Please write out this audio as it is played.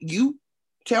You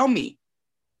tell me,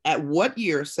 at what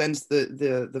year since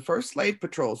the first slave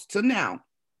patrols to now,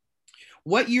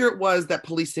 what year it was that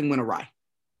policing went awry?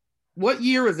 What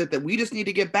year is it that we just need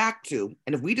to get back to?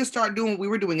 And if we just start doing what we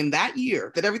were doing in that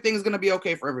year, that everything is going to be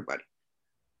okay for everybody.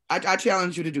 I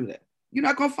challenge you to do that. You're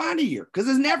not going to find a year, because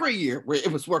there's never a year where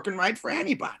it was working right for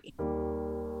anybody.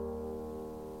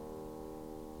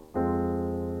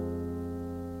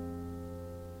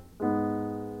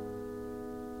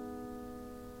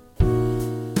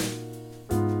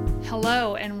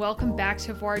 Hello, and welcome back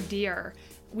to Voir Dire.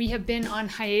 We have been on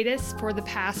hiatus for the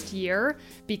past year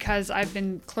because I've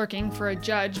been clerking for a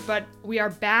judge, but we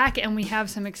are back and we have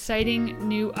some exciting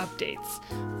new updates.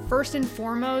 First and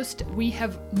foremost, we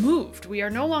have moved. We are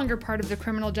no longer part of the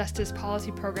criminal justice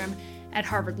policy program at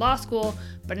Harvard Law School,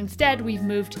 but instead we've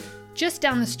moved just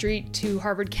down the street to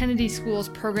Harvard Kennedy School's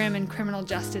program in criminal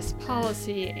justice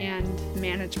policy and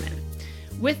management.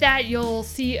 With that, you'll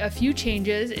see a few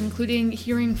changes, including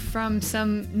hearing from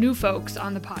some new folks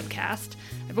on the podcast.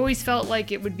 I've always felt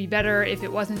like it would be better if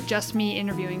it wasn't just me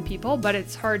interviewing people, but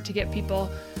it's hard to get people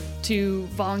to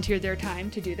volunteer their time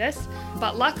to do this.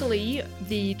 But luckily,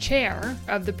 the chair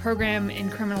of the program in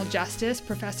criminal justice,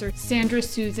 Professor Sandra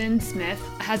Susan Smith,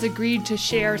 has agreed to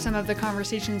share some of the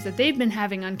conversations that they've been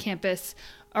having on campus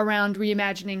around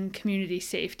reimagining community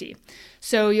safety.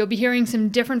 So you'll be hearing some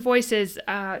different voices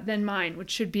than mine, which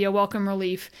should be a welcome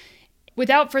relief.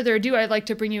 Without further ado, I'd like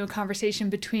to bring you a conversation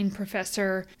between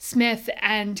Professor Smith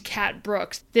and Kat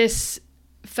Brooks. This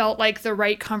felt like the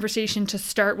right conversation to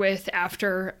start with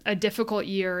after a difficult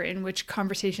year in which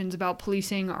conversations about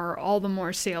policing are all the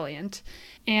more salient.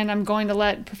 And I'm going to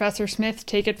let Professor Smith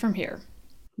take it from here.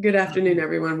 Good afternoon,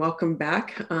 everyone. Welcome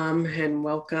back, and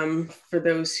welcome for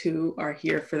those who are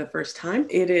here for the first time.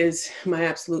 It is my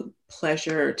absolute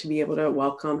pleasure to be able to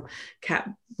welcome Kat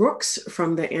Brooks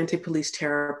from the Anti-Police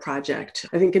Terror Project.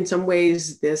 I think in some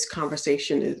ways this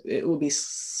conversation it will be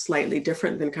slightly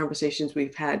different than conversations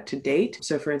we've had to date.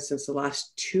 So for instance, the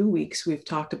last 2 weeks, we've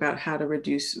talked about how to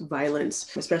reduce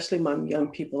violence, especially among young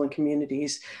people in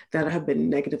communities that have been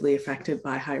negatively affected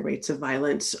by high rates of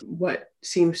violence. What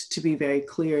seems to be very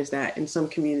clear is that in some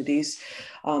communities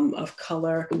of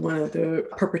color, one of the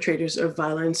perpetrators of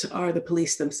violence are the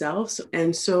police themselves.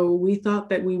 And so we thought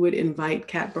that we would invite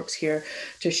Kat Brooks here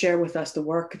to share with us the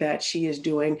work that she is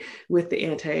doing with the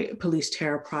Anti-Police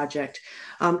Terror Project.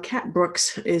 Kat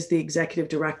Brooks is the executive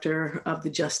director of the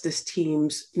Justice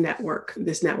Teams Network.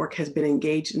 This network has been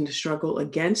engaged in the struggle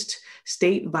against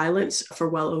state violence for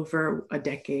well over a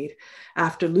decade.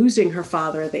 After losing her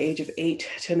father at the age of 8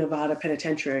 to Nevada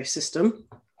penitentiary system,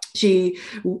 she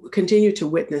continued to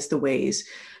witness the ways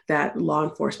that law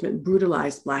enforcement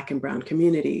brutalized Black and Brown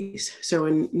communities. So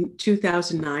in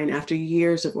 2009, after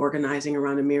years of organizing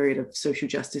around a myriad of social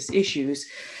justice issues,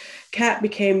 Kat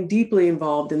became deeply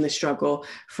involved in the struggle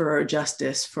for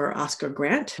justice for Oscar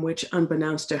Grant, which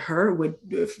unbeknownst to her would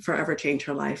forever change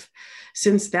her life.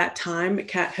 Since that time,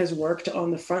 Kat has worked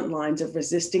on the front lines of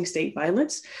resisting state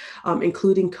violence,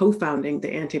 including co-founding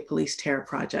the Anti-Police Terror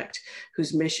Project,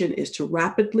 whose mission is to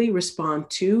rapidly respond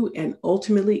to and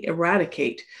ultimately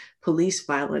eradicate police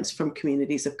violence from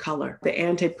communities of color. The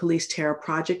Anti-Police Terror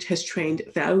Project has trained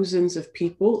thousands of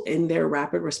people in their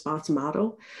rapid response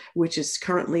model, which is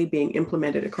currently being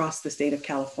implemented across the state of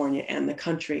California and the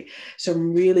country. So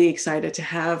I'm really excited to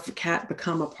have Kat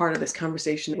become a part of this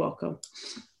conversation. Welcome.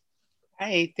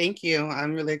 Hey, thank you.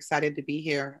 I'm really excited to be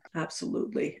here.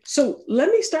 Absolutely. So let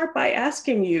me start by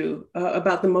asking you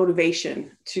about the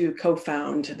motivation to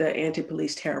co-found the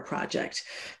Anti-Police Terror Project.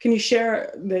 Can you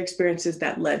share the experiences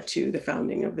that led to the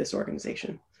founding of this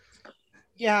organization?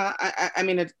 Yeah, I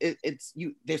mean, it's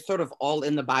you. They're sort of all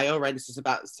in the bio, right? This is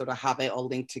about sort of how they all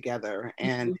link together.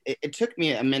 And it took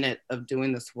me a minute of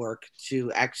doing this work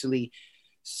to actually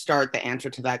start the answer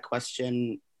to that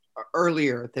question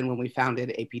earlier than when we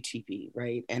founded APTP,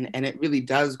 right? And it really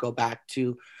does go back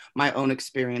to my own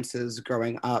experiences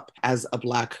growing up as a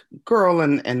Black girl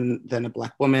and then a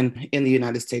Black woman in the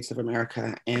United States of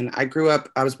America. And I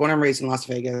was born and raised in Las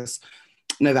Vegas,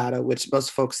 Nevada, which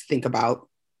most folks think about,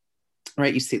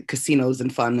 right? You see casinos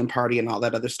and fun and party and all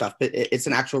that other stuff, but it's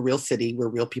an actual real city where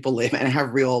real people live and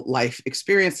have real life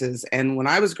experiences. And when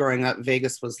I was growing up,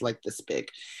 Vegas was like this big,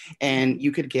 and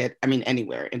you could get,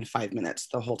 anywhere in 5 minutes,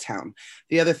 the whole town.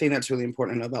 The other thing that's really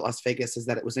important to know about Las Vegas is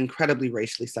that it was incredibly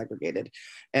racially segregated.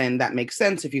 And that makes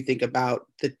sense if you think about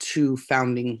the two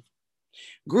founding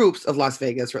groups of Las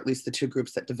Vegas, or at least the two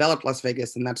groups that developed Las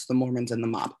Vegas, and that's the Mormons and the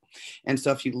mob. And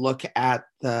so if you look at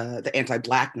the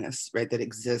anti-Blackness, right, that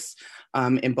exists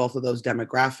in both of those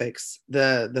demographics,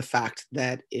 the fact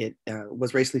that it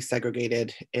was racially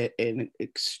segregated in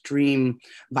extreme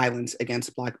violence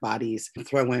against Black bodies,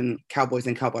 throw in cowboys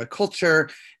and cowboy culture,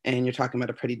 and you're talking about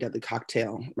a pretty deadly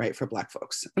cocktail, right, for Black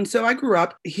folks. And so I grew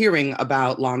up hearing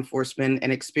about law enforcement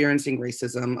and experiencing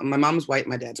racism. My mom's white,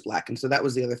 my dad's Black. And so that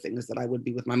was the other thing, is that I would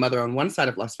be with my mother on one side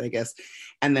of Las Vegas,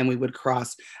 and then we would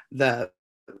cross the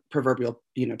proverbial,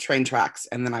 train tracks,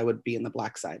 and then I would be in the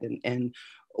Black side, and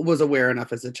was aware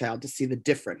enough as a child to see the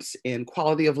difference in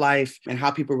quality of life and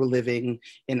how people were living,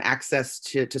 in access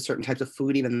to certain types of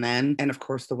food even then, and of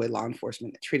course the way law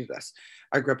enforcement treated us.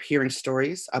 I grew up hearing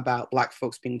stories about Black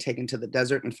folks being taken to the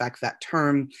desert. In fact, that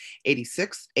term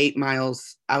 86, 8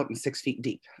 miles out and 6 feet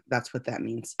deep, that's what that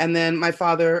means. And then my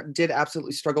father did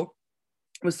absolutely struggle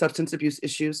with substance abuse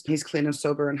issues. He's clean and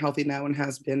sober and healthy now, and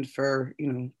has been for,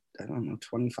 I don't know,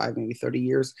 25, maybe 30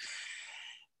 years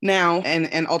now.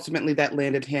 And ultimately that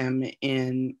landed him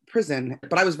in prison.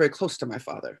 But I was very close to my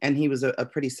father, and he was a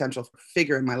pretty central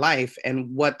figure in my life.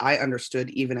 And what I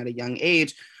understood even at a young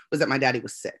age was that my daddy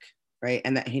was sick, right?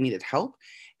 And that he needed help,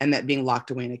 and that being locked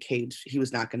away in a cage, he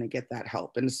was not going to get that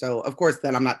help. And so of course,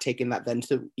 then I'm not taking that then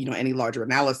to, any larger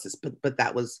analysis, but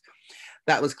that was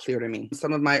clear to me.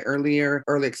 Some of my early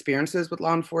experiences with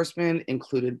law enforcement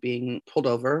included being pulled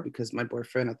over because my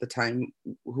boyfriend at the time,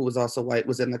 who was also white,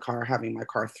 was in the car having my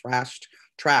car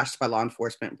trashed by law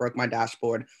enforcement, broke my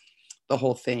dashboard, the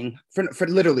whole thing, for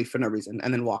literally for no reason,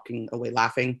 and then walking away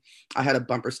laughing. I had a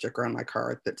bumper sticker on my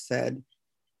car that said,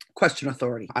 "Question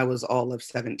authority." I was all of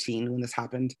 17 when this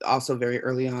happened. Also very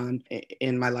early on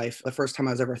in my life, the first time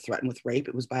I was ever threatened with rape,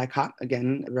 it was by a cop,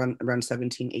 again, around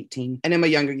 17, 18. And in my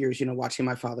younger years, watching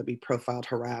my father be profiled,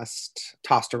 harassed,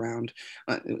 tossed around,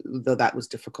 though that was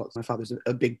difficult. My father's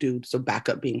a big dude, so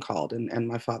backup being called, and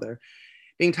my father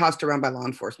being tossed around by law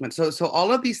enforcement. So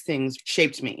all of these things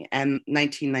shaped me. And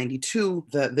 1992,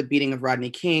 the beating of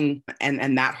Rodney King,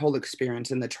 and that whole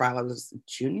experience in the trial, I was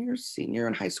senior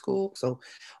in high school. So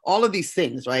all of these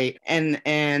things, right?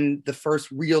 And the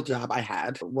first real job I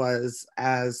had was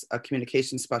as a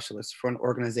communications specialist for an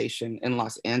organization in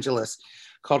Los Angeles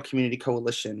called Community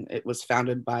Coalition. It was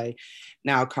founded by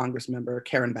now Congress member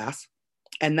Karen Bass.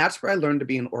 And that's where I learned to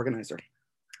be an organizer,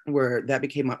 where that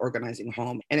became my organizing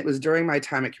home. And it was during my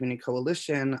time at Community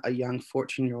Coalition, a young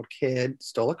 14-year-old kid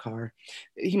stole a car.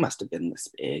 He must have been this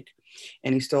big.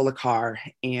 And he stole a car.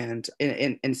 And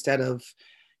instead of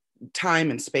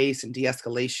time and space and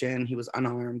de-escalation, he was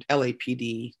unarmed.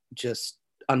 LAPD just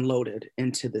unloaded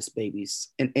into this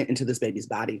baby's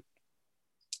body.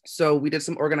 So we did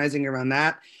some organizing around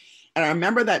that. And I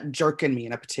remember that jerking me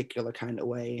in a particular kind of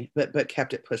way, but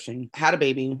kept it pushing. Had a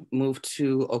baby, moved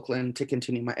to Oakland to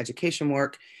continue my education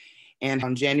work. And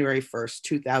on January 1st,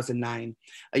 2009,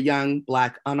 a young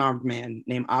Black unarmed man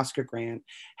named Oscar Grant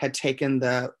had taken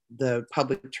the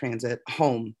public transit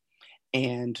home.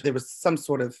 And there was some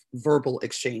sort of verbal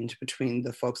exchange between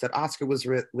the folks that Oscar was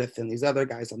with and these other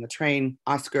guys on the train.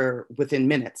 Oscar, within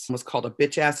minutes, was called a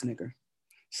bitch ass nigger,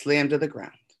 slammed to the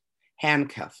ground,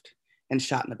 handcuffed, and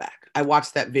shot in the back. I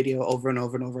watched that video over and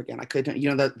over and over again. I couldn't,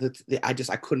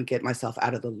 I couldn't get myself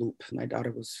out of the loop. My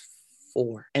daughter was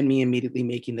 4, and me immediately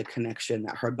making the connection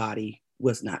that her body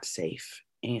was not safe.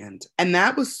 And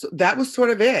that was sort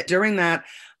of it. During that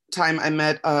time, I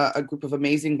met a group of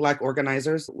amazing Black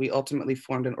organizers. We ultimately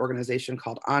formed an organization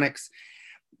called Onyx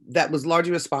that was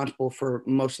largely responsible for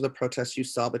most of the protests you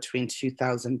saw between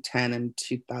 2010 and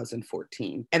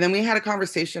 2014. And then we had a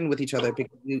conversation with each other,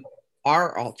 because we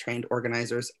are all trained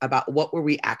organizers, about what were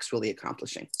we actually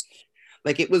accomplishing.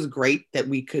 Like, it was great that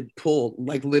we could pull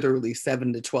like literally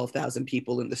 7,000 to 12,000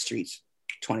 people in the streets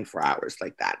 24 hours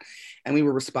like that. And we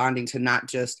were responding to not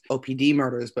just OPD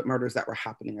murders, but murders that were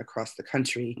happening across the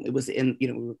country. It was we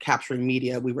were capturing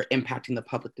media, we were impacting the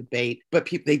public debate, but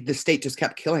the state just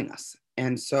kept killing us.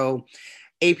 And so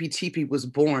APTP was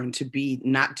born to be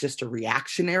not just a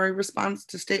reactionary response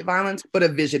to state violence, but a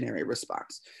visionary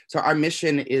response. So our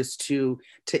mission is to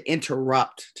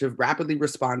interrupt, to rapidly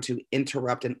respond to,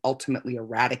 interrupt, and ultimately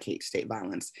eradicate state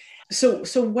violence. So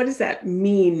what does that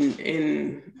mean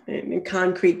in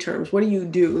concrete terms? What do you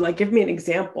do? Like, give me an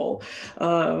example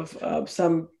of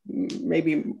some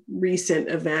maybe recent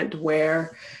event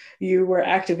where you were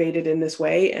activated in this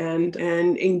way and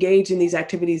engaged in these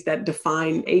activities that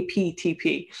define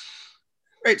APTP.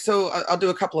 Right. So I'll do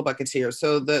a couple of buckets here.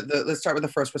 So let's start with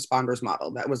the first responders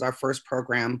model. That was our first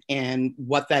program. And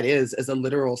what that is a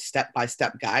literal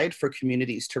step-by-step guide for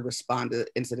communities to respond to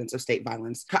incidents of state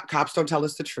violence. Cops don't tell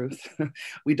us the truth.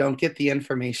 We don't get the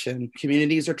information.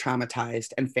 Communities are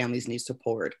traumatized and families need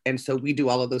support. And so we do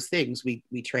all of those things. We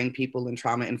train people in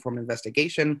trauma-informed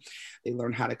investigation. They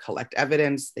learn how to collect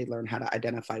evidence. They learn how to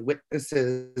identify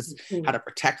witnesses, how to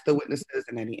protect the witnesses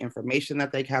and any information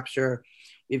that they capture.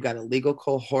 We've got a legal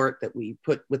cohort that we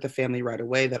put with the family right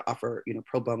away that offer,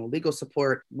 pro bono legal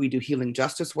support. We do healing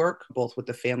justice work, both with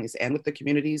the families and with the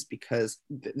communities, because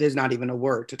there's not even a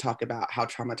word to talk about how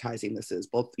traumatizing this is,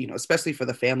 both, especially for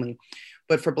the family,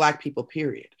 but for Black people,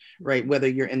 period, right? Whether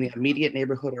you're in the immediate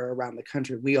neighborhood or around the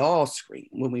country, we all scream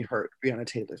when we heard Breonna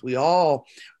Taylor's. We all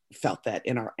felt that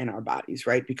in our bodies,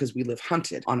 right? Because we live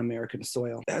hunted on American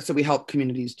soil. So we help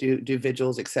communities do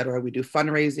vigils, et cetera. We do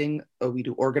fundraising, we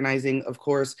do organizing, of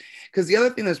course. Because the other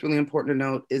thing that's really important to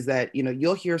note is that,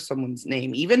 you'll hear someone's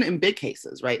name, even in big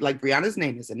cases, right? Like Breonna's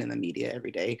name isn't in the media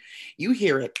every day. You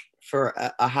hear it for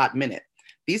a hot minute.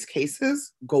 These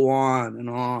cases go on and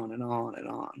on and on and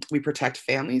on. We protect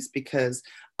families because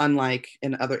unlike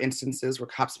in other instances where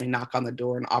cops may knock on the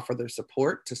door and offer their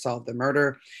support to solve the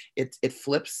murder, it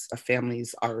flips.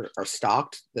 Families are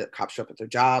stalked. The cops show up at their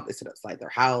job. They sit outside their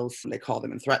house. They call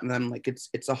them and threaten them. Like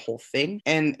it's a whole thing.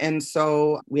 And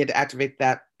so we had to activate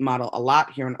that model a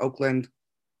lot here in Oakland.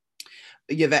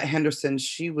 Yvette Henderson,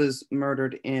 she was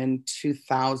murdered in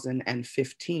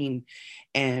 2015.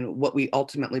 And what we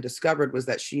ultimately discovered was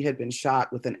that she had been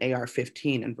shot with an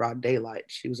AR-15 in broad daylight.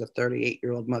 She was a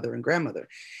 38-year-old mother and grandmother.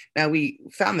 Now, we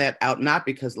found that out not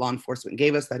because law enforcement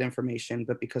gave us that information,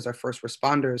 but because our first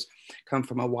responders come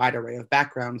from a wide array of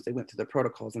backgrounds. They went through the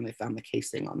protocols and they found the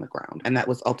casing on the ground. And that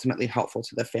was ultimately helpful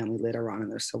to the family later on in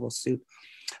their civil suit.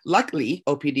 Luckily,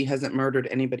 OPD hasn't murdered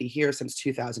anybody here since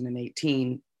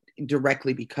 2018.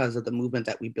 Directly because of the movement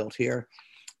that we built here.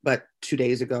 But 2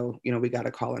 days ago, we got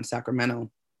a call in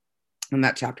Sacramento and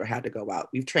that chapter had to go out.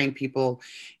 We've trained people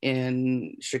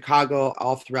in Chicago,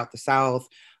 all throughout the South,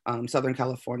 Southern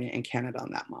California, and Canada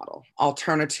on that model.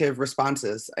 Alternative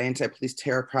responses. Anti-Police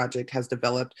Terror Project has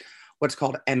developed what's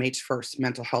called MH First,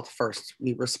 mental health first.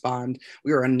 We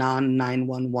are a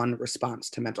non-911 response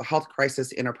to mental health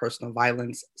crisis, interpersonal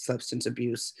violence, substance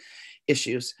abuse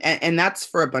issues. And that's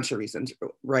for a bunch of reasons,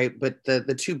 right? But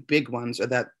the two big ones are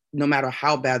that no matter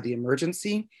how bad the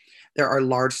emergency, there are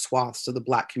large swaths of the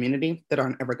Black community that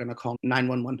aren't ever going to call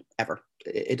 911 ever.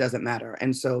 It doesn't matter.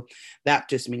 And so that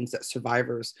just means that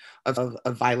survivors of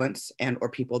violence and or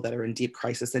people that are in deep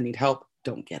crisis and need help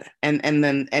don't get it.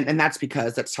 And that's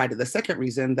because that's tied to the second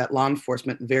reason that law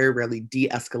enforcement very rarely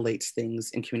de-escalates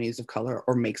things in communities of color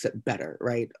or makes it better,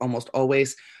 right? Almost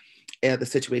always the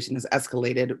situation is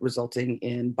escalated, resulting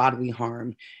in bodily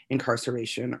harm,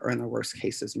 incarceration, or in the worst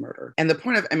cases, murder. And the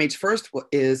point of MH First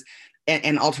is,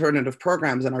 and alternative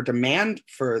programs and our demand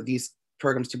for these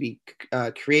programs to be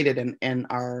created and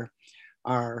our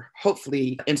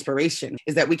hopefully inspiration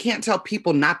is that we can't tell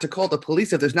people not to call the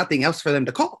police if there's nothing else for them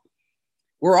to call.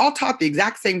 We're all taught the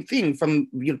exact same thing from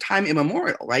time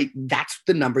immemorial, right? That's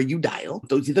the number you dial.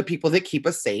 Those are the people that keep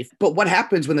us safe. But what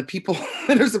happens when the people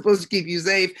that are supposed to keep you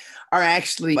safe are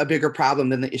actually a bigger problem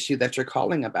than the issue that you're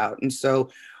calling about? And so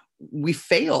we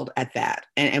failed at that.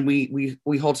 And we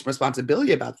hold some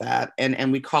responsibility about that.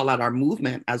 And we call out our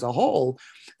movement as a whole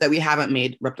that we haven't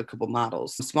made replicable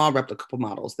models, small replicable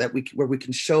models where we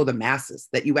can show the masses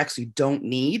that you actually don't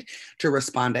need to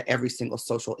respond to every single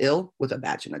social ill with a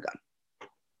badge and a gun.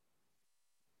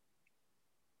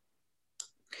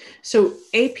 So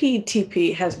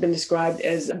APTP has been described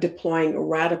as deploying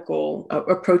radical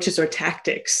approaches or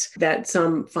tactics that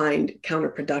some find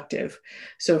counterproductive.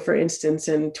 So for instance,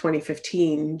 in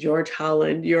 2015, George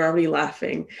Holland, you're already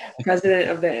laughing,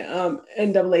 president of the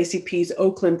NAACP's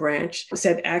Oakland branch,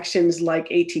 said actions like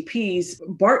ATP's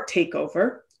BART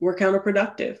takeover were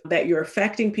counterproductive, that you're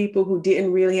affecting people who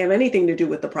didn't really have anything to do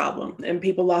with the problem. And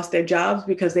people lost their jobs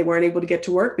because they weren't able to get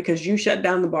to work because you shut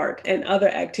down the BART and other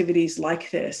activities like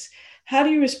this. How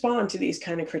do you respond to these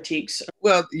kind of critiques?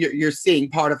 Well, you're seeing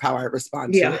part of how I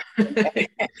respond to it.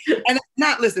 And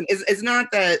it's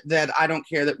not that I don't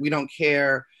care, that we don't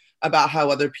care about how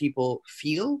other people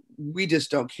feel. We just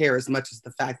don't care as much as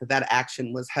the fact that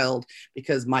action was held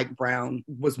because Mike Brown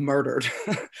was murdered,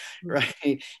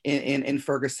 right, in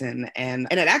Ferguson. And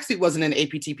it actually wasn't an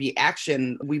APTP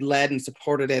action. We led and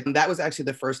supported it. And that was actually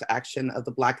the first action of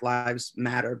the Black Lives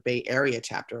Matter Bay Area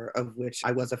chapter, of which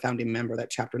I was a founding member.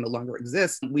 That chapter no longer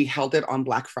exists. We held it on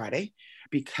Black Friday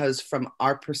because from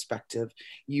our perspective,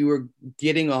 you were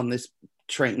getting on this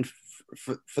train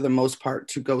for the most part,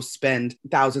 to go spend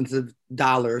thousands of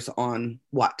dollars on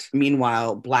what?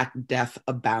 Meanwhile, Black death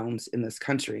abounds in this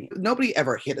country. Nobody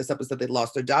ever hit us up and said they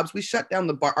lost their jobs. We shut down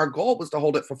the bar. Our goal was to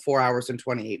hold it for 4 hours and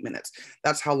 28 minutes.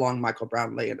 That's how long Michael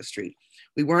Brown lay in the street.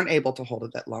 We weren't able to hold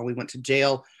it that long. We went to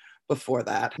jail before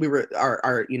that. We were,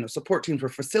 our support teams were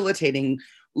facilitating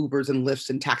Ubers and Lyfts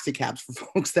and taxi cabs for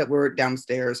folks that were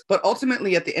downstairs. But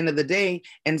ultimately, at the end of the day,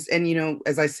 and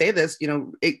as I say this,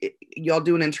 y'all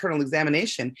do an internal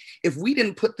examination. If we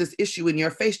didn't put this issue in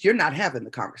your face, you're not having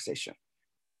the conversation,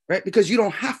 right? Because you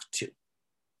don't have to.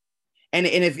 And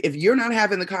if you're not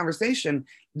having the conversation,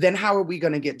 then how are we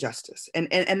going to get justice?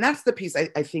 And that's the piece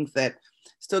I think that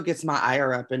still gets my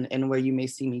ire up, and where you may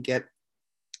see me get,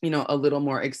 a little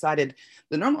more excited.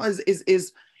 The normal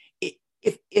is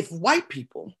if white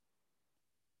people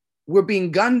were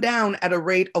being gunned down at a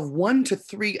rate of 1 to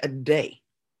 3 a day,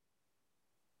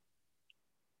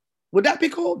 would that be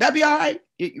cool? That'd be all right,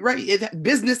 right?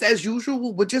 Business as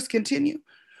usual would just continue.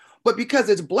 But because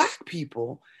it's Black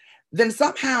people, then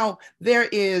somehow we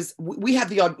have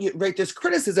this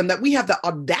criticism that we have the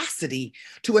audacity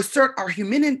to assert our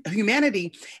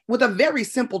humanity with a very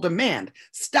simple demand: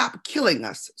 stop killing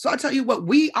us. So I tell you what,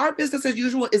 our business as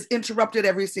usual is interrupted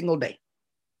every single day,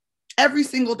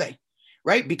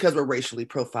 right? Because we're racially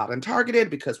profiled and targeted,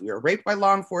 because we are raped by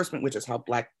law enforcement, which is how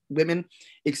Black women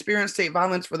experience state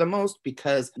violence for the most,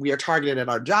 because we are targeted at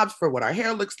our jobs for what our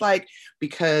hair looks like,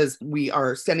 because we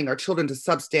are sending our children to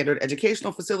substandard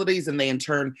educational facilities, and they in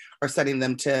turn are sending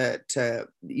them to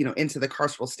into the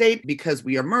carceral state, because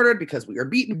we are murdered, because we are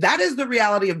beaten. That is the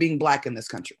reality of being Black in this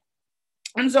country.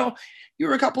 And so you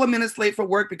were a couple of minutes late for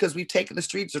work because we've taken the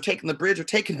streets or taken the bridge or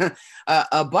taken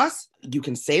a bus. You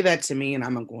can say that to me, and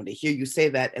I'm going to hear you say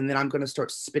that, and then I'm going to start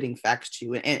spitting facts to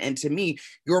you. And to me,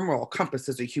 your moral compass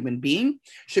as a human being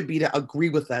should be to agree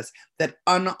with us that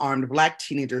unarmed Black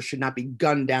teenagers should not be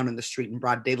gunned down in the street in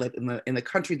broad daylight in the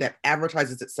country that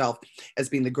advertises itself as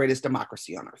being the greatest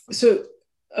democracy on earth. So,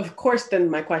 of course,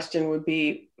 then my question would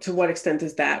be, to what extent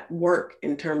does that work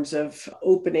in terms of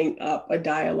opening up a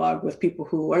dialogue with people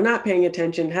who are not paying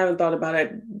attention, haven't thought about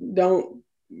it,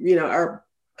 are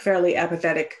fairly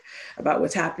apathetic about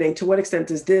what's happening? To what extent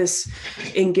does this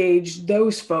engage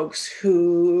those folks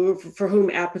for whom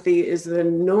apathy is the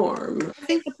norm? I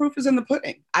think the proof is in the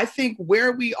pudding. I think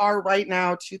where we are right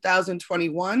now,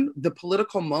 2021, the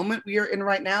political moment we are in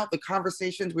right now, the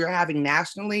conversations we are having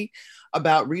nationally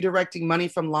about redirecting money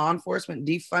from law enforcement,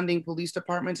 defunding police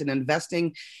departments, and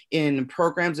investing in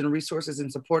programs and resources and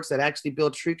supports that actually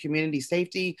build true community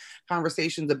safety,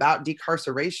 conversations about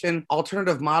decarceration,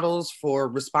 alternative models for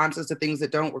responses to things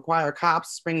that don't require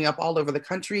cops springing up all over the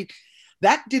country.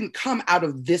 That didn't come out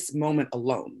of this moment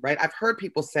alone, right? I've heard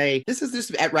people say, this is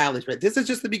just at rallies, right? This is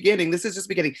just the beginning. This is just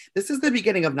beginning. This is the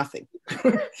beginning of nothing.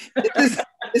 This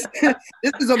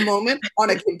is a moment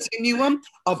on a continuum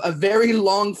of a very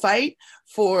long fight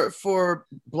for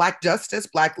Black justice,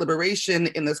 Black liberation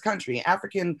in this country.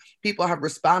 African people have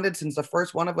responded since the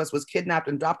first one of us was kidnapped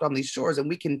and dropped on these shores, and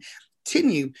we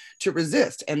continue to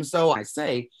resist. And so I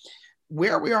say,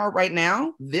 where we are right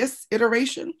now, this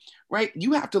iteration, right?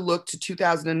 You have to look to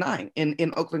 2009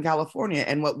 in Oakland, California,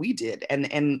 and what we did,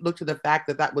 and look to the fact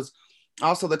that was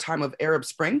also the time of Arab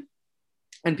Spring.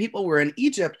 And people were in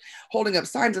Egypt holding up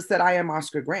signs that said, "I am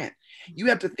Oscar Grant." You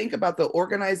have to think about the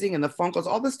organizing and the phone calls,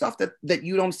 all the stuff that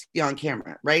you don't see on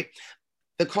camera, right?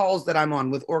 The calls that I'm on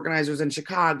with organizers in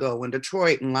Chicago and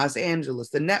Detroit and Los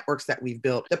Angeles, the networks that we've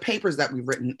built, the papers that we've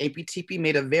written. APTP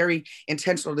made a very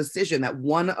intentional decision that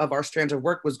one of our strands of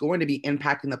work was going to be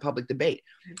impacting the public debate,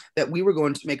 that we were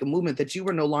going to make a movement, that you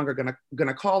were no longer going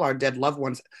to call our dead loved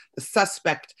ones the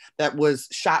suspect that was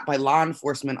shot by law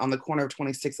enforcement on the corner of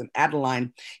 26th and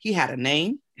Adeline. He had a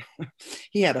name,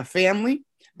 he had a family,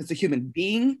 it's a human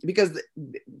being, because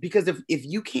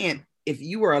if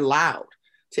you were allowed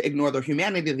to ignore their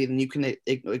humanity, then you can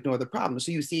ignore the problem.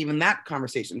 So you see even that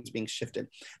conversation is being shifted.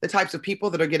 The types of people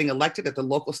that are getting elected at the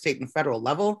local, state, and federal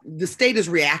level, the state is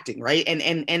reacting, right?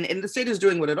 And the state is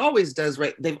doing what it always does,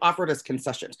 right? They've offered us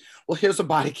concessions. Well, here's a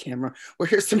body camera. Well,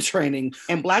 here's some training.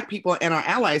 And Black people and our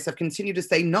allies have continued to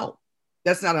say, no,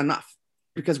 that's not enough,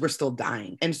 because we're still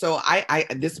dying. And so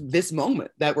this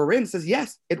moment that we're in says,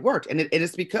 yes, it worked. And it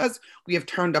is because we have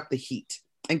turned up the heat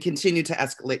and continue to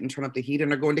escalate and turn up the heat,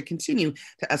 and are going to continue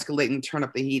to escalate and turn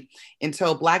up the heat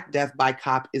until Black death by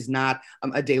cop is not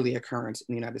a daily occurrence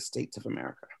in the United States of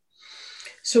America.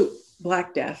 So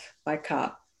Black death by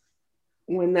cop,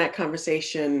 when that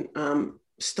conversation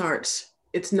starts,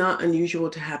 it's not unusual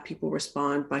to have people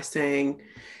respond by saying,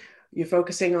 You're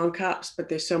focusing on cops, but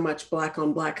there's so much Black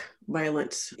on Black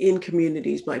violence in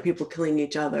communities, Black people killing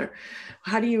each other.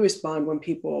 How do you respond when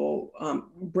people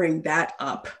bring that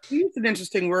up? It's an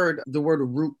interesting word, the word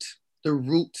root, the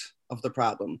root of the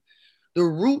problem. The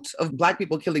root of Black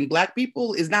people killing Black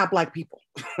people is not Black people.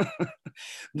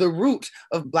 The root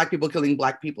of Black people killing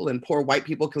Black people and poor white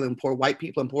people killing poor white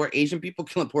people and poor Asian people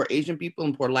killing poor Asian people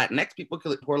and poor Latinx people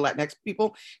killing poor Latinx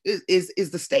people is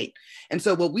the state. And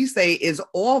so what we say is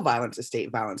all violence is state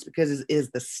violence, because it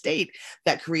is the state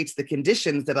that creates the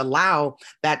conditions that allow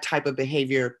that type of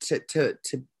behavior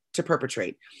to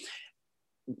perpetrate.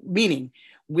 Meaning,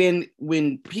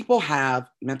 when people have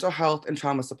mental health and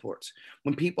trauma supports,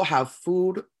 when people have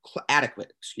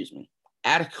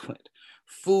adequate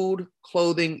food,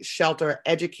 clothing, shelter,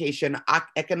 education,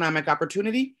 economic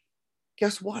opportunity,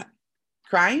 guess what?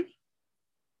 Crime,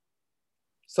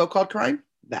 so-called crime,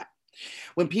 that.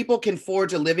 When people can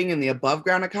forge a living in the above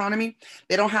ground economy,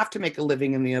 they don't have to make a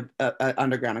living in the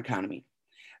underground economy.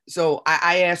 So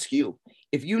I ask you,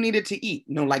 if you needed to eat,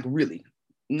 like really,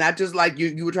 not just like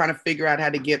you were trying to figure out how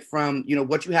to get from,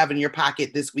 what you have in your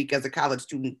pocket this week as a college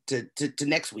student to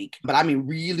next week, but I mean,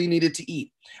 really needed to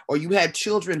eat, or you had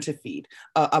children to feed,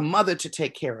 a mother to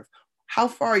take care of. How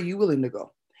far are you willing to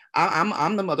go?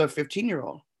 I'm the mother of a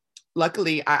 15-year-old.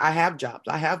 Luckily, I have jobs,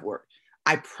 I have work.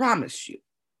 I promise you,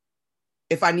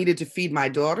 if I needed to feed my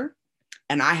daughter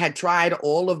and I had tried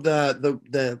all of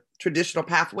the traditional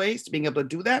pathways to being able to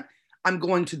do that, I'm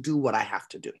going to do what I have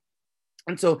to do.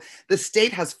 And so the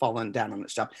state has fallen down on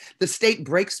this job. The state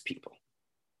breaks people.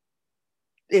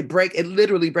 It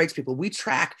literally breaks people. We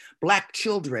track Black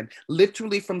children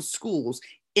literally from schools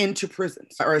into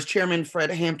prisons, or as Chairman Fred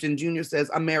Hampton Jr.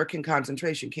 says, American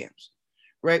concentration camps,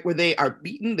 right? Where they are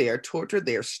beaten, they are tortured,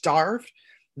 they are starved,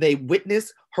 they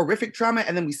witness horrific trauma,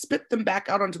 and then we spit them back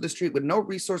out onto the street with no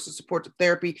resources, support, to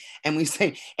therapy. And we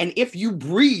say, and if you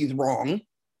breathe wrong,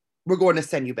 we're going to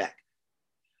send you back.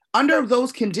 Under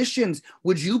those conditions,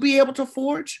 would you be able to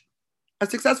forge a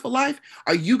successful life?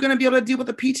 Are you going to be able to deal with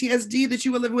the PTSD that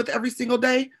you were living with every single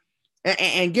day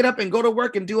and get up and go to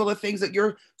work and do all the things that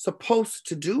you're supposed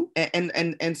to do?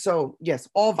 And so, yes,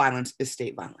 all violence is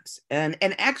state violence. And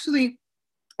actually,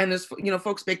 and there's,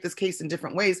 folks make this case in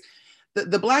different ways.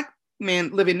 The Black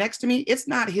man living next to me, it's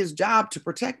not his job to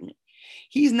protect me.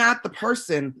 He's not the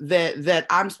person that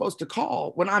I'm supposed to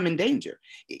call when I'm in danger.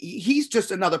 He's just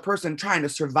another person trying to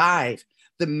survive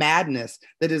the madness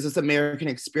that is this American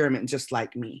experiment, just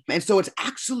like me. And so it's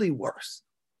actually worse.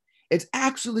 It's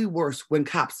actually worse when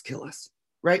cops kill us,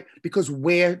 right? Because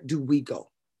where do we go?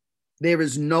 There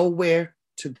is nowhere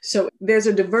to. So there's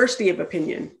a diversity of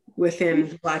opinion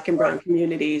within Black and Brown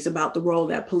communities about the role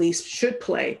that police should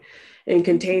play in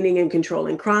containing and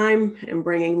controlling crime and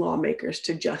bringing lawmakers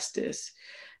to justice.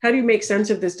 How do you make sense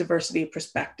of this diversity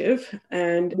perspective?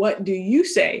 And what do you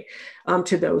say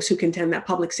to those who contend that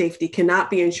public safety cannot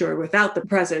be ensured without the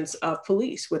presence of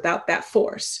police, without that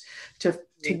force to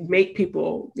make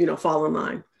people, fall in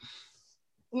line?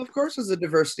 Well, of course, there's a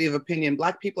diversity of opinion.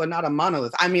 Black people are not a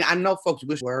monolith. I mean, I know folks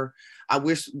wish were. I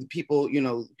wish people,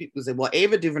 people say, well,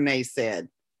 Ava DuVernay said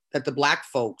that the Black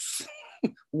folks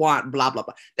want blah, blah,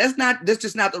 blah. That's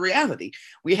just not the reality.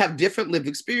 We have different lived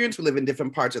experience. We live in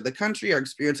different parts of the country. Our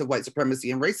experience of white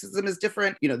supremacy and racism is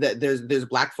different. There's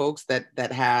Black folks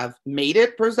that have made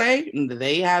it per se, and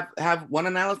they have one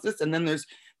analysis. And then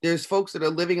there's folks that are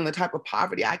living in the type of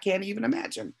poverty I can't even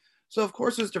imagine. So of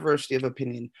course there's diversity of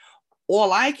opinion.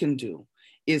 All I can do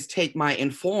is take my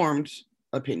informed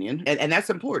opinion. And that's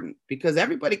important because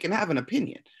everybody can have an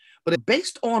opinion, but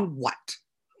based on what?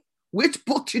 Which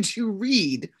book did you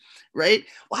read, right?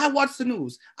 Well, I watched the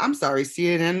news. I'm sorry,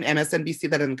 CNN, MSNBC,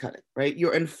 that didn't cut it, right?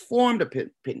 Your informed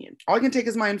opinion. All I can take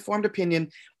is my informed opinion,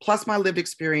 plus my lived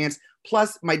experience,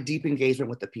 plus my deep engagement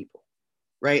with the people,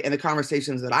 right? And the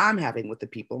conversations that I'm having with the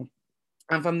people.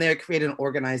 And from there, create an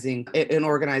organizing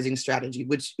strategy,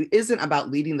 which isn't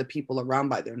about leading the people around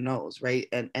by their nose, right?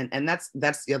 And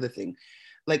that's the other thing.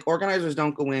 Like, organizers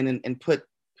don't go in and put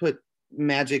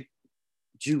magic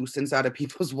juice inside of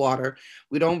people's water.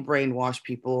 We don't brainwash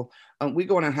people. We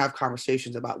go in and have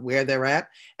conversations about where they're at.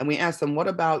 And we ask them, what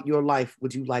about your life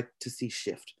would you like to see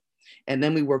shift? And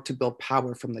then we work to build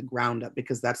power from the ground up,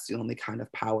 because that's the only kind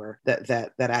of power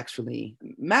that actually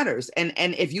matters. And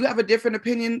if you have a different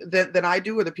opinion than I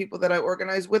do, or the people that I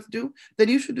organize with do, then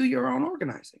you should do your own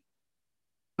organizing.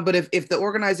 But if the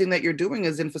organizing that you're doing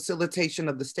is in facilitation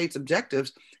of the state's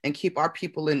objectives and keep our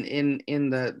people in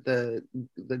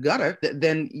the gutter,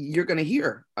 then you're going to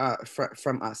hear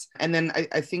from us. And then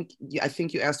I think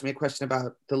you asked me a question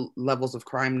about the levels of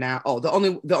crime now. Oh,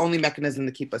 the only mechanism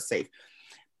to keep us safe.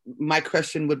 my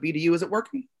question would be to you, is it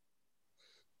working?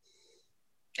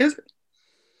 Is it?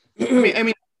 I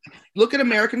mean, look at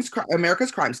America's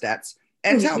crime stats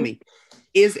and tell me,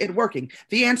 is it working?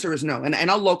 The answer is no. And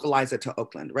I'll localize it to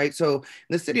Oakland, right? So in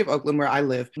the city of Oakland, where I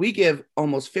live, we give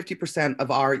almost 50%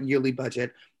 of our yearly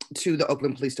budget to the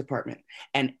Oakland Police Department.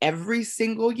 And every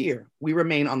single year, we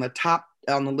remain on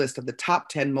the list of the top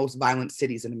 10 most violent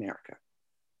cities in America.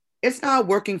 It's not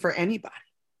working for anybody.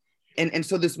 And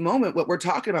so this moment, what we're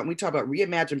talking about, when we talk about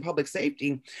reimagine public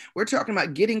safety, we're talking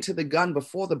about getting to the gun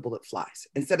before the bullet flies,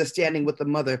 instead of standing with the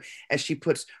mother as she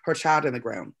puts her child in the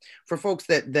ground. For folks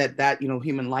that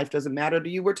human life doesn't matter to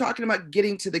you, we're talking about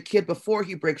getting to the kid before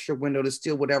he breaks your window to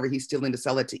steal whatever he's stealing to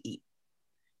sell it to eat.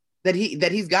 That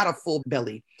he's got a full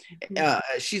belly.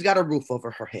 She's got a roof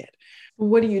over her head.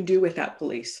 What do you do with that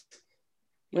police?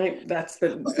 Right. That's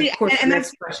the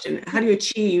next question. How do you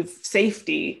achieve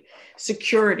safety,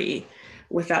 security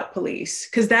without police?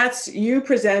 Because you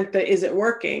present the is it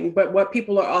working, but what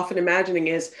people are often imagining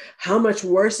is how much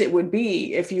worse it would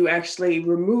be if you actually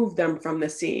remove them from the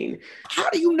scene. How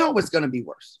do you know it's going to be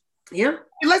worse? Yeah.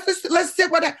 Let's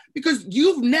sit with that, because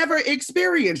you've never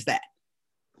experienced that.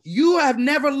 You have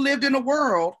never lived in a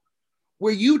world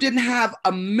where you didn't have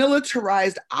a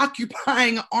militarized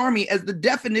occupying army as the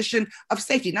definition of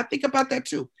safety. Now think about that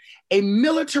too. A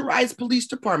militarized police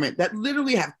department that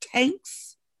literally have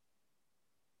tanks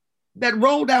that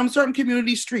roll down certain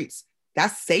community streets.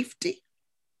 That's safety.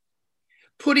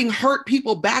 Putting hurt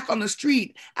people back on the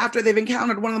street after they've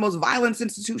encountered one of the most violent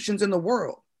institutions in the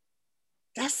world.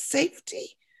 That's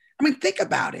safety. I mean, think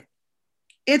about it.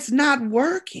 It's not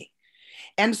working.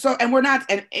 And we're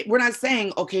not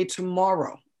saying, okay,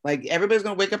 tomorrow, like everybody's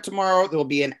going to wake up tomorrow, there will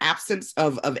be an absence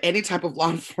of any type of law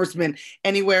enforcement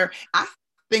anywhere. I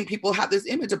think people have this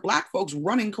image of Black folks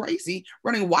running crazy,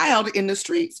 running wild in the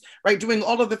streets, right? Doing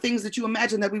all of the things that you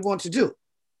imagine that we want to do.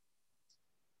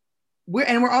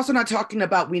 We're also not talking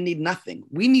about we need nothing.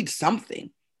 We need something.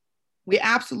 We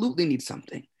absolutely need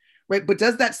something, right? But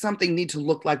does that something need to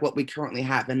look like what we currently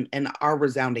have? And our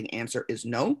resounding answer is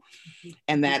no.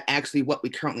 And that actually what we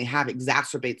currently have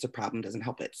exacerbates the problem, doesn't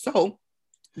help it. So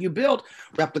you build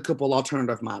replicable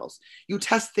alternative models. You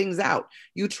test things out.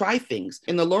 You try things.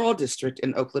 In the Laurel District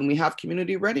in Oakland, we have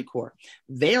Community Ready Corps.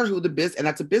 They are and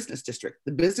that's a business district.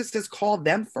 The businesses call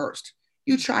them first.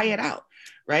 You try it out,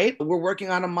 right? We're working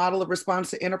on a model of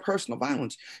response to interpersonal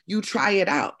violence. You try it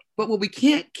out. But what we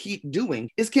can't keep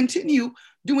doing is continue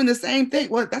doing the same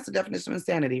thing. Well, that's the definition of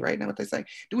insanity, right? Now what they say,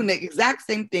 doing the exact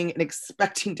same thing and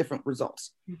expecting different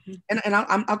results. And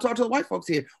I'll talk to the white folks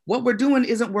here. What we're doing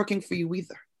isn't working for you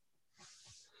either.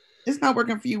 It's not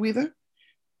working for you either.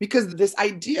 Because this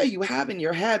idea you have in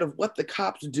your head of what the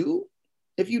cops do,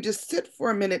 if you just sit for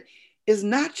a minute, is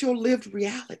not your lived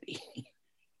reality.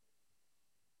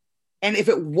 And if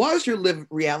it was your lived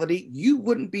reality, you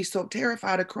wouldn't be so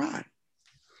terrified of crime,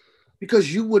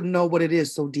 because you wouldn't know what it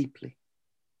is so deeply.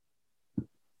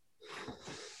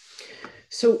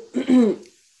 So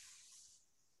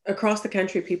across the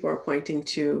country, people are pointing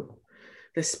to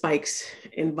the spikes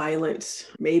in violence,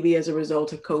 maybe as a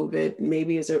result of COVID,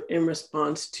 maybe in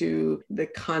response to the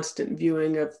constant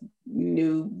viewing of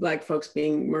new Black folks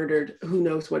being murdered. Who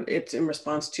knows what it's in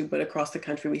response to, but across the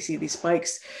country, we see these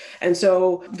spikes. And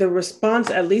so the response,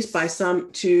 at least by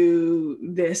some, to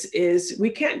this is we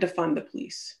can't defund the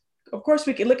police. Of course,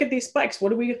 we can look at these spikes.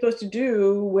 What are we supposed to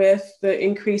do with the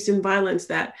increase in violence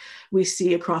that we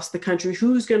see across the country?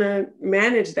 Who's going to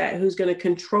manage that? Who's going to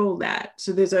control that?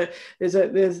 So there's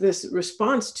this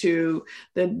response to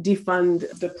the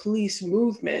defund the police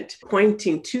movement,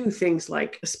 pointing to things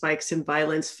like spikes in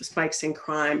violence, spikes in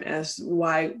crime, as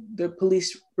why the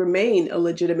police remain a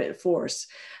legitimate force.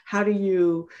 How do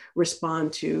you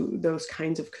respond to those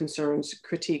kinds of concerns,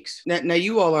 critiques? Now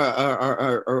you all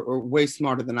are way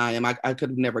smarter than I am. I could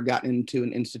have never gotten into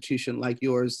an institution like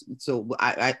yours. So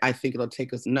I think it'll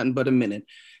take us nothing but a minute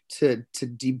to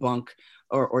debunk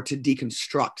or to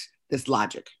deconstruct this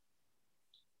logic.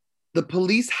 The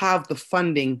police have the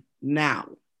funding now.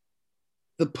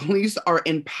 The police are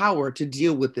empowered to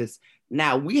deal with this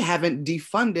now. We haven't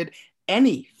defunded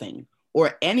anything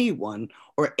or anyone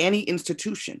or any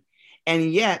institution.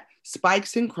 And yet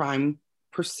spikes in crime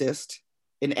persist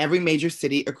in every major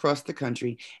city across the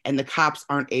country, and the cops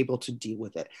aren't able to deal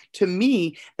with it. To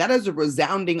me, that is a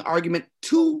resounding argument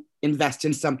to invest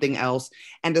in something else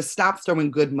and to stop throwing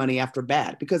good money after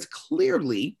bad, because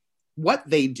clearly what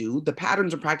they do, the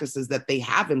patterns and practices that they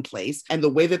have in place, and the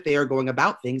way that they are going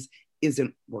about things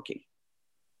isn't working.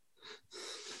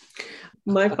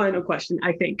 My final question,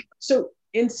 I think. So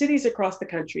In cities across the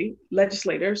country,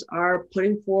 legislators are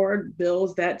putting forward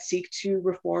bills that seek to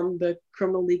reform the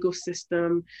criminal legal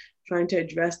system, trying to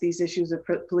address these issues of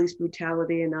police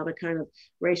brutality and other kind of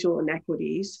racial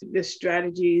inequities. The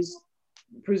strategies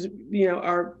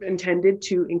are intended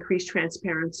to increase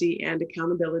transparency and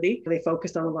accountability. They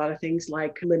focused on a lot of things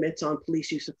like limits on police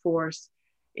use of force,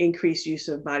 increased use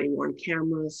of body-worn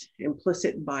cameras,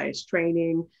 implicit bias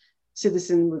training,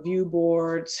 citizen review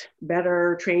boards,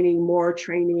 better training, more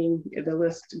training, the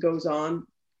list goes on.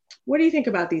 What do you think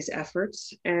about these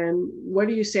efforts? And what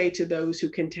do you say to those who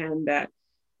contend that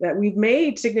we've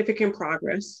made significant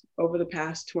progress over the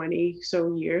past 20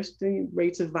 so years? The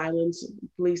rates of violence,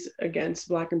 police against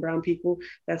Black and brown people,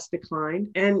 that's declined.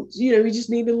 And, we just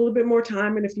need a little bit more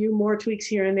time and a few more tweaks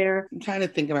here and there. I'm trying to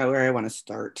think about where I want to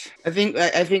start. I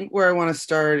think where I want to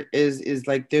start is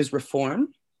like there's reform.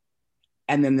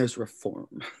 And then there's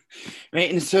reform,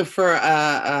 right? And so for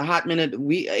a hot minute,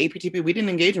 APTP, we didn't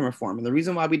engage in reform. And the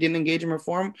reason why we didn't engage in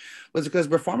reform was because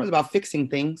reform is about fixing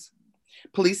things.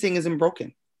 Policing isn't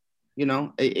broken.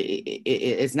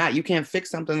 It's not, you can't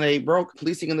fix something that ain't broke.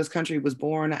 Policing in this country was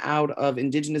born out of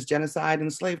indigenous genocide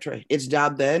and the slave trade. Its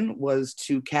job then was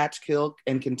to catch, kill,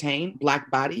 and contain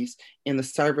Black bodies in the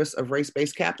service of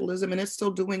race-based capitalism, and it's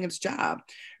still doing its job,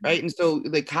 right? And so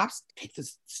the cops take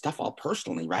this stuff all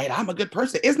personally, right? I'm a good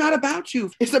person. It's not about you.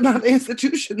 It's about the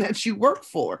institution that you work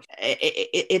for.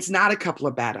 It's not a couple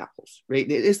of bad apples, right?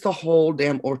 It's the whole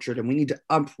damn orchard, and we need to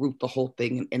uproot the whole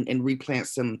thing and replant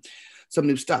some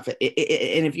new stuff. And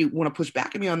if you want to push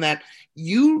back at me on that,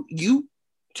 you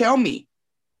tell me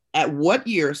at what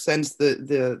year since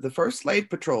the first slave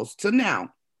patrols to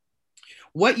now,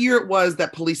 what year it was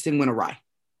that policing went awry?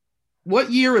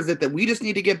 What year is it that we just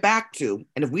need to get back to?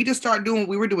 And if we just start doing what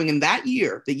we were doing in that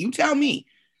year, that you tell me,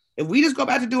 if we just go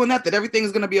back to doing that everything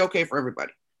is going to be okay for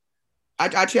everybody.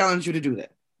 I challenge you to do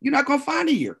that. You're not going to find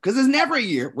a year, because there's never a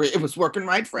year where it was working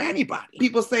right for anybody.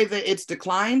 People say that it's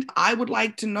declined. I would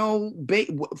like to know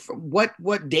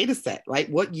what data set, right?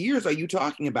 What years are you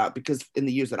talking about? Because in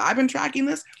the years that I've been tracking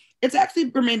this, it's actually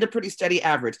remained a pretty steady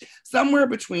average, somewhere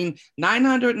between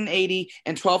 980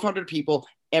 and 1,200 people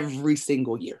every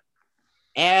single year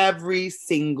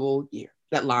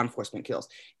that law enforcement kills.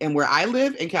 And where I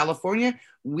live in California,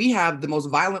 we have the most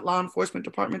violent law enforcement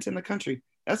departments in the country.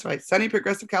 That's right, sunny,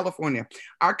 progressive California.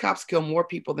 Our cops kill more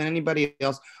people than anybody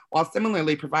else, while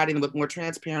similarly providing them with more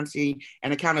transparency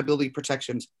and accountability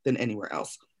protections than anywhere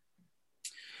else.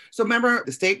 So remember,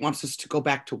 the state wants us to go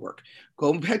back to work,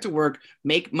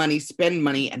 make money, spend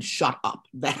money, and shut up.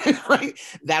 Right?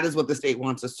 That is what the state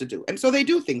wants us to do. And so they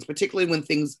do things, particularly when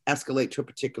things escalate to a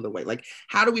particular way. Like,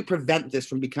 how do we prevent this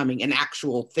from becoming an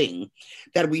actual thing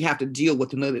that we have to deal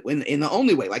with in the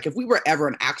only way? Like, if we were ever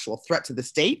an actual threat to the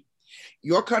state,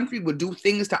 your country would do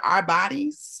things to our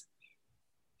bodies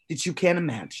that you can't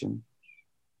imagine.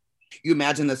 You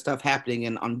imagine the stuff happening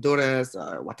in Honduras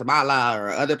or Guatemala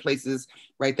or other places,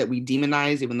 right, that we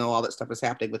demonize, even though all that stuff is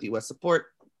happening with U.S. support.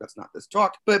 That's not this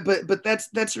talk, but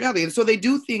that's reality. And so they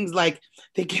do things like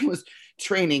they give us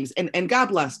trainings, and God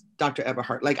bless Dr.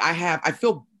 Eberhardt. Like I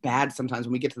feel bad sometimes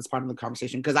when we get to this part of the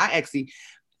conversation, because I actually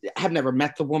have never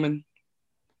met the woman.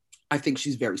 I think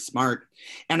she's very smart,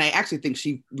 and I actually think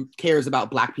she cares about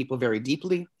Black people very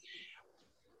deeply.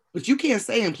 But you can't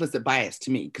say implicit bias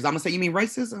to me, because I'm gonna say, you mean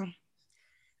racism?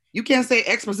 You can't say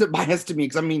explicit bias to me,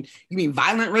 because you mean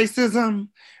violent racism,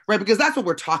 right? Because that's what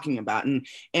we're talking about. And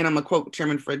I'm gonna quote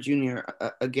Chairman Fred Jr.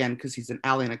 Again, because he's an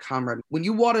ally and a comrade. When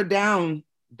you water down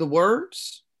the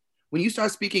words, when you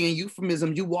start speaking in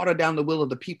euphemism, you water down the will of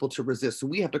the people to resist. So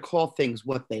we have to call things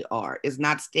what they are. It's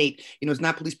not state, it's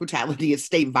not police brutality, it's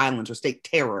state violence or state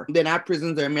terror. They're not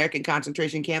prisons, they're American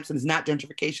concentration camps, and it's not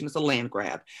gentrification, it's a land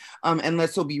grab. And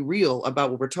let's so be real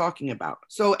about what we're talking about.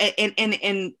 So,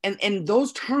 and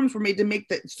those terms were made to make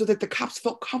that so that the cops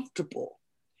felt comfortable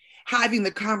having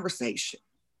the conversation.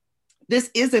 This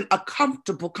isn't a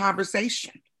comfortable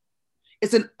conversation.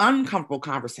 It's an uncomfortable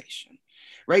conversation.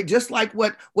 Right? Just like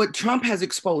what Trump has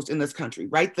exposed in this country,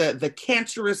 right? The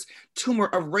cancerous tumor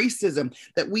of racism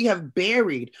that we have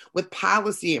buried with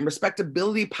policy and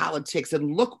respectability politics.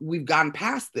 And look, we've gone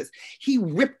past this. He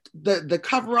ripped the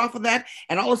cover off of that.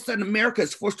 And all of a sudden, America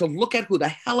is forced to look at who the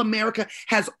hell America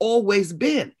has always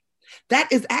been.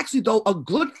 That is actually, though, a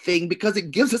good thing, because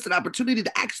it gives us an opportunity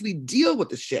to actually deal with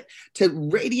the shit, to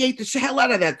radiate the hell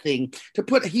out of that thing, to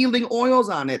put healing oils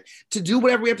on it, to do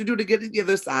whatever we have to do to get to the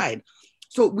other side.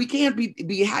 So we can't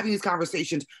be having these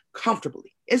conversations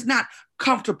comfortably. It's not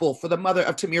comfortable for the mother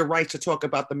of Tamir Rice to talk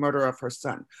about the murder of her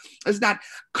son. It's not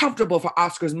comfortable for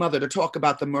Oscar's mother to talk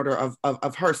about the murder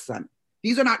of her son.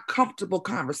 These are not comfortable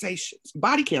conversations.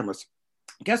 Body cameras.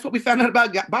 Guess what we found out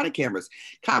about body cameras?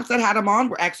 Cops that had them on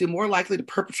were actually more likely to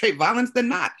perpetrate violence than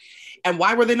not. And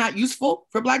why were they not useful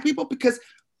for Black people? Because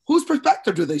whose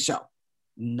perspective do they show?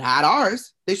 Not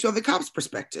ours. They show the cops'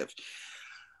 perspective.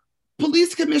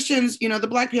 Police commissions, the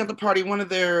Black Panther Party, one of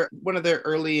their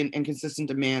early and consistent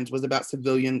demands was about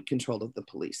civilian control of the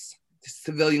police,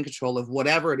 civilian control of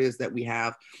whatever it is that we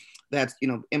have that's,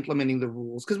 implementing the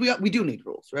rules. Because we do need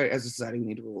rules, right? As a society, we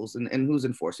need rules, and who's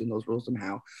enforcing those rules and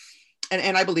how.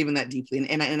 And I believe in that deeply.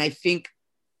 And I think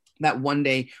that one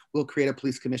day we'll create a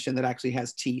police commission that actually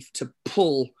has teeth to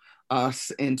pull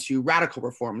us into radical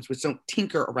reforms, which don't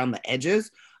tinker around the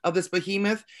edges of this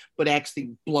behemoth, but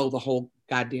actually blow the whole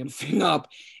goddamn thing up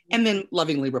and then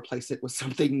lovingly replace it with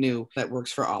something new that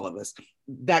works for all of us.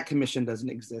 That commission doesn't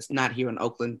exist, not here in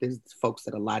Oakland. There's folks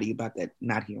that'll lie to you about that,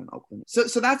 not here in Oakland.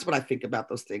 So that's what I think about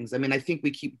those things. I mean, I think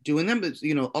we keep doing them, but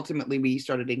ultimately we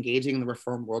started engaging in the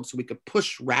reform world so we could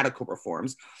push radical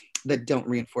reforms that don't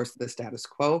reinforce the status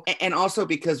quo. And also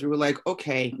because we were like,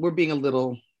 okay, we're being a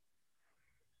little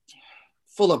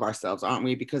full of ourselves, aren't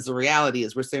we? Because the reality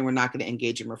is we're saying we're not going to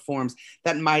engage in reforms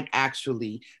that might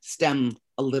actually stem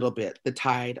a little bit the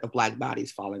tide of Black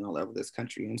bodies falling all over this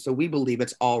country. And so we believe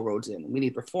it's all roads in. We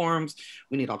need reforms.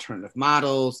 We need alternative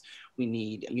models. We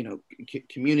need,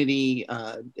 community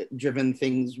driven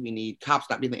things. We need cops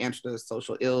not being the answer to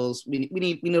social ills. We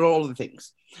need all of the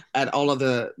things at all of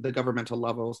the governmental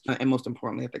levels, and most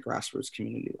importantly at the grassroots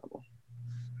community level.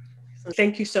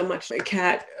 Thank you so much,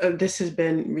 Kat. This has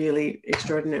been really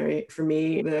extraordinary for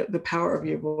me. The power of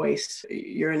your voice,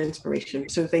 you're an inspiration.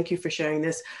 So thank you for sharing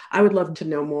this. I would love to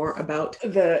know more about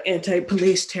the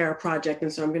Anti-Police Terror Project.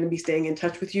 And so I'm going to be staying in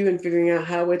touch with you and figuring out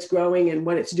how it's growing and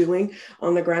what it's doing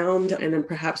on the ground. And then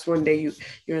perhaps one day you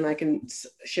and I can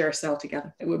share a cell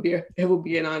together. It will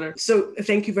be an honor. So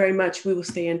thank you very much. We will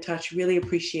stay in touch. Really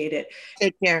appreciate it.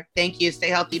 Take care. Thank you. Stay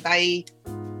healthy. Bye.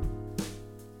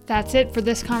 That's it for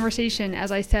this conversation.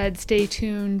 As I said, stay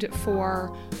tuned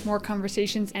for more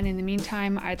conversations. And in the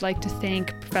meantime, I'd like to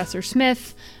thank Professor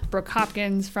Smith, Brooke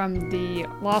Hopkins from the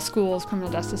Law School's Criminal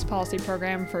Justice Policy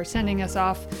Program for sending us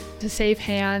off to safe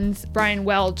hands, Brian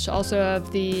Welch, also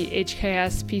of the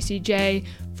HKS PCJ,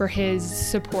 for his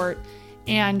support,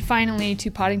 and finally to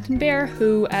Poddington Bear,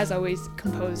 who, as always,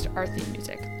 composed our theme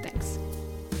music.